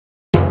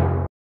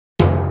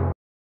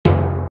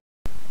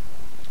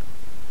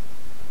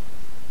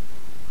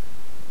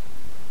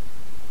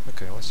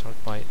Okay, let's start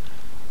by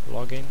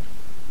logging,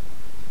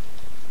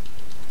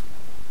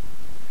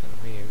 and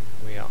here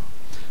we are.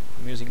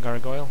 I'm using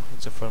Gargoyle.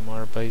 It's a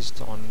firmware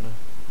based on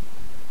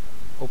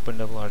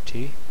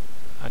Openwrt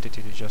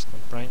attitude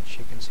adjustment branch.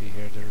 You can see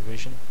here the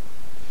revision.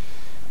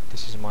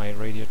 This is my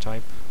radio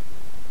type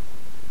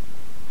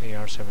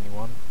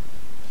AR71.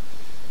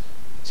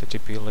 It's a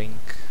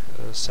TP-Link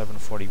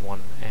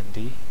 741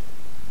 ND.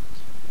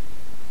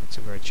 It's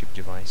a very cheap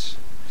device.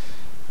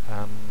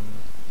 And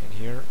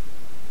here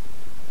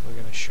we're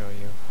going to show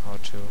you how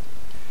to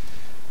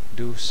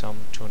do some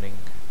tuning.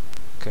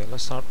 Okay,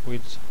 let's start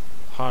with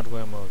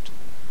hardware mode.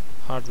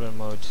 Hardware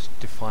mode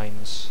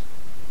defines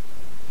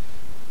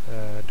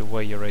the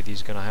way your radio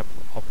is gonna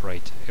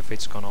operate. If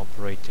it's gonna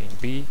operate in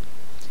B,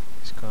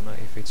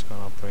 if it's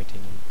gonna operate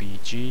in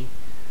BG,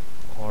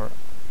 or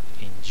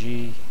in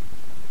G,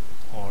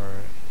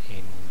 or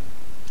in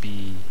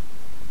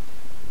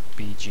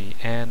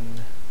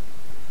BGN.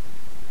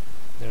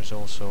 There's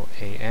also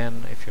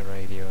AN if your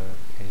radio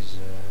is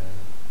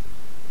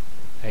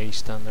A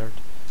standard.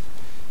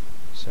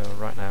 So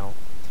right now,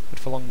 but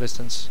for long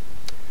distance,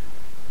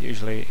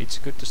 usually it's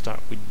good to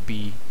start with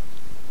B,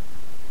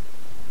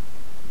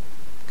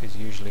 because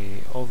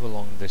usually over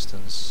long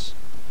distance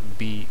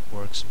B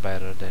works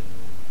better than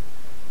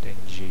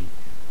G,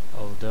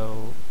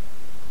 although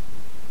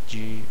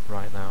G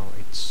right now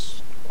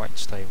it's quite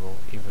stable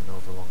even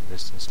over long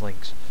distance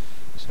links.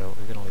 So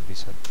we're gonna leave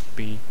this at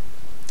B.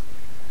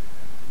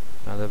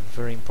 Now the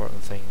very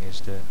important thing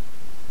is the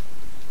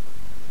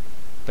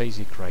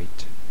basic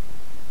rate.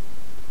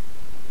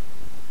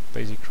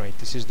 Basic rate.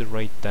 This is the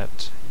rate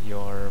that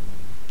your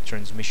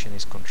transmission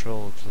is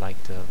controlled,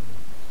 like the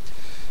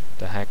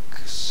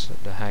hacks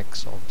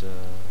of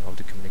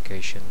the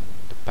communication,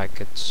 the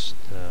packets,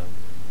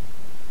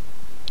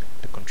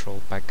 the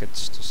control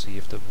packets to see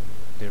if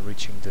they're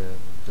reaching the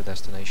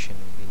destination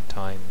in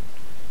time,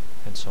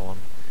 and so on.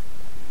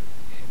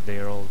 They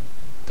are all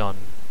done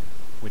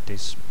with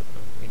this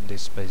in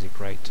this basic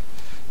rate.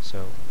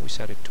 So we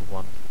set it to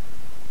 1.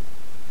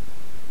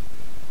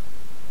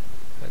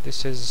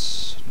 This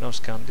is no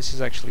scan. This is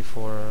actually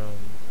for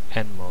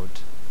N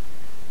mode.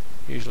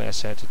 Usually I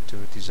set it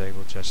to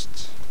disable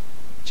just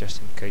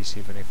in case.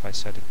 Even if I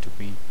set it to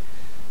B,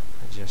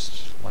 I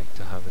just like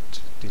to have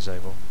it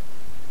disable.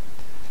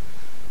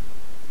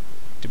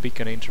 The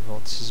beacon interval.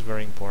 This is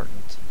very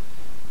important.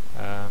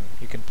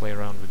 You can play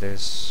around with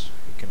this.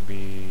 It can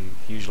be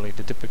usually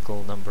the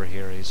typical number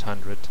here is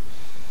 100.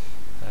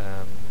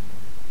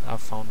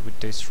 I've found with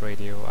this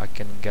radio I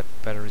can get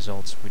better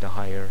results with a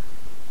higher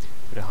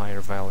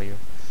value.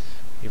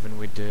 Even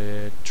with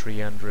the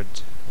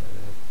 300,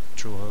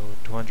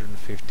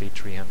 250,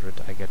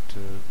 300, I get to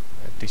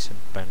a decent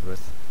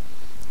bandwidth,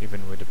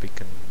 even with the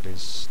beacon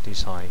this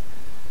high.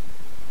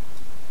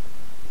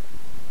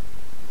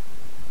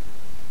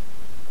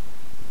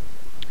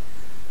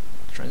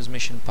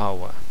 Transmission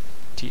power,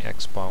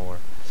 TX power.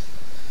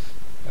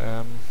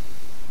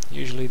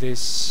 Usually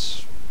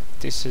this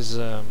is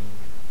a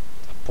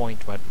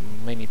point where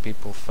many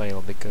people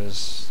fail,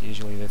 because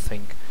usually they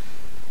think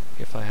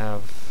if I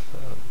have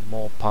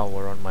more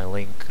power on my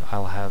link,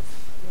 I'll have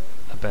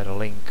a better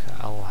link,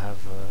 I'll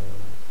have a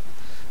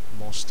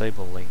more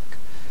stable link.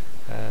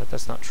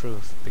 That's not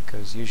true,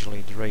 because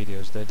usually the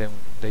radios they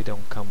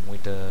don't come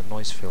with a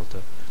noise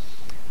filter,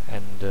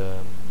 and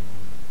the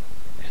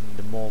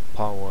more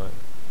power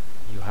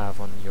you have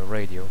on your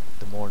radio,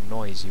 the more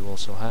noise you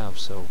also have.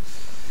 So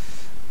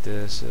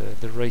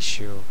the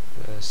ratio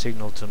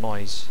signal to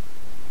noise,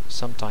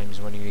 sometimes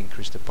when you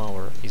increase the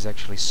power, is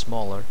actually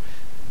smaller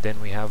than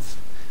when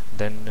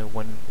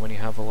you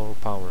have a lower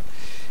power.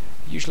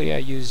 Usually I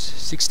use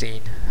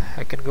 16.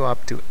 I can go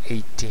up to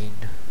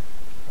 18.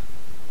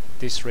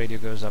 This radio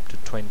goes up to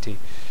 20,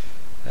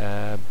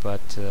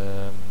 but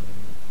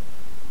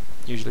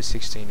usually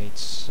 16.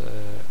 It's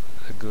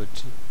a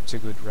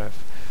good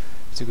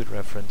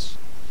reference.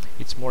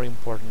 It's more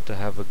important to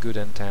have a good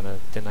antenna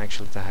than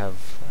actually to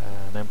have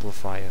an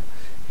amplifier.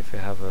 If you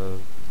have a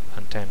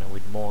antenna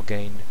with more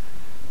gain,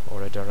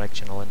 or a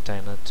directional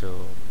antenna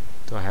to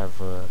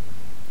have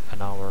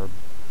an hour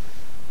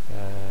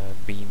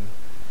beam,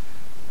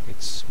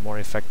 it's more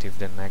effective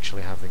than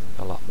actually having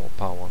a lot more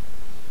power.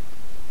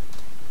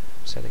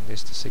 Setting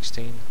this to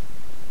 16.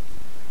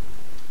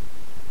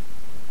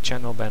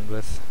 Channel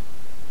bandwidth.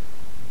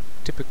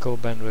 Typical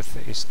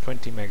bandwidth is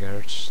 20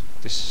 megahertz.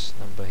 This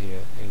number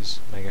here is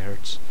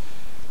megahertz.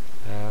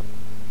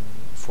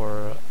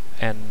 For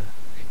N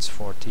it's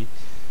 40,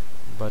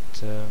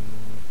 but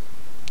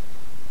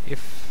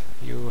if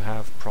you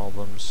have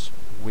problems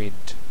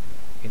with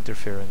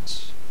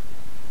interference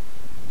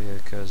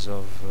because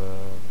of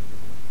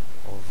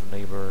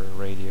neighbor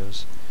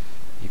radios,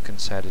 you can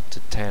set it to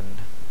 10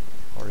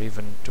 or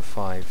even to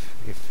 5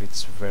 if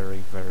it's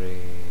very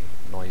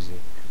noisy.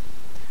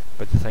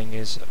 But the thing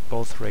is,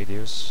 both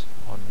radios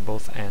on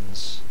both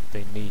ends,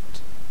 they need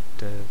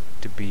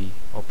to be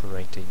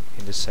operating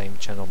in the same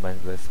channel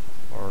bandwidth,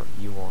 or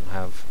you won't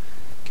have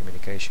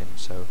communication.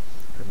 So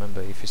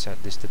remember, if you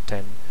set this to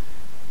 10,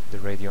 the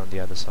radio on the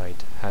other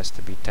side has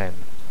to be 10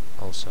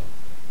 also.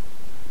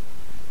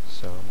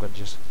 So I'm going to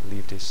just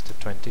leave this to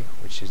 20,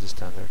 which is the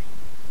standard.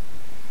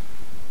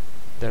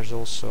 There's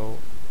also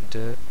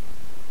the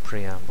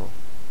preamble.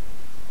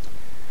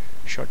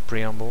 Short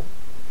preamble,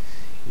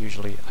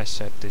 usually I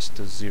set this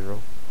to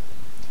 0.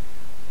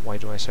 Why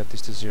do I set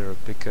this to 0?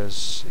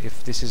 Because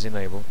if this is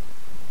enabled,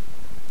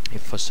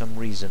 if for some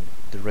reason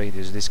the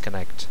radios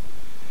disconnect,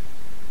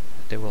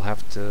 they will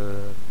have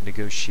to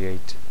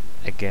negotiate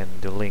again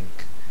the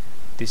link.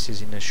 This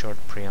is in a short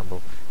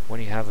preamble.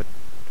 When you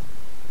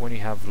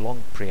have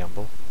long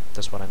preamble,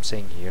 that's what I'm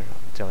saying here.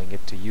 I'm telling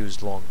it to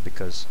use long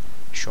because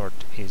short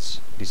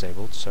is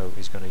disabled, so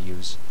it's going to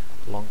use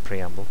long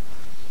preamble.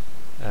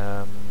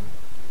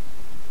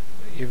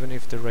 Even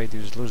if the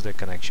radios lose their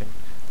connection,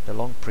 the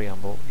long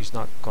preamble is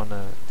not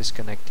gonna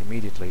disconnect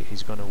immediately.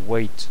 It's gonna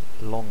wait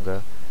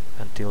longer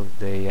until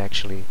they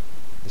actually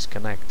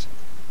disconnect.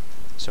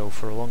 So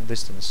for a long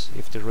distance,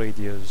 if the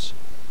radios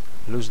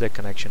lose their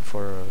connection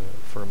for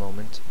a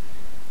moment,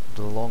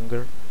 the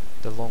longer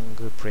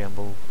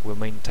preamble will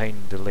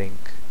maintain the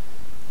link,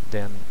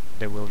 then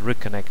they will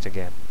reconnect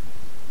again.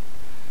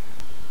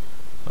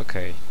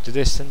 Okay, the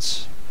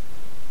distance.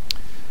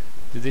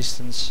 The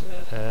distance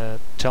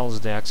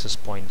tells the access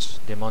point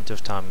the amount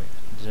of time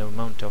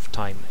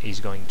is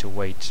going to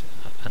wait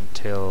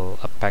until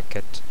a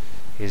packet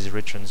is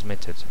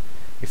retransmitted.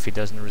 If he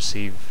doesn't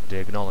receive the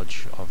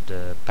acknowledge of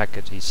the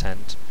packet he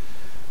sent,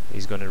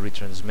 he's going to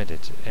retransmit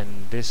it.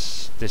 And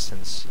this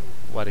distance,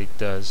 what it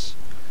does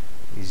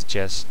is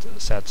just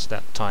sets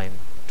that time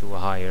to a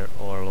higher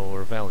or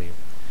lower value.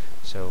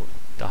 So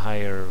the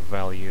higher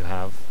value you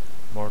have,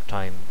 more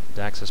time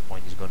the access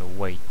point is going to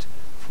wait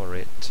for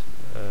it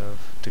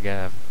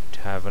to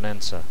have an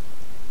answer.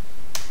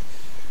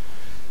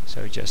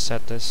 So you just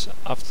set this.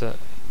 After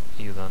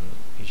you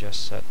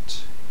just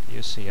set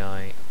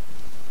UCI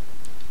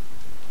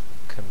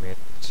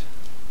commit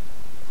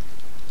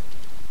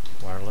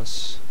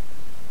wireless.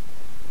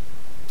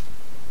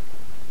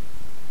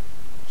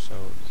 So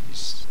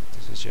this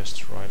is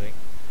just writing,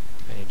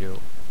 and you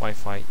do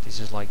Wi-Fi. This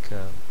is like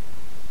a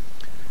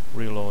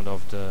reload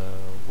of the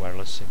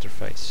wireless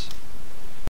interface.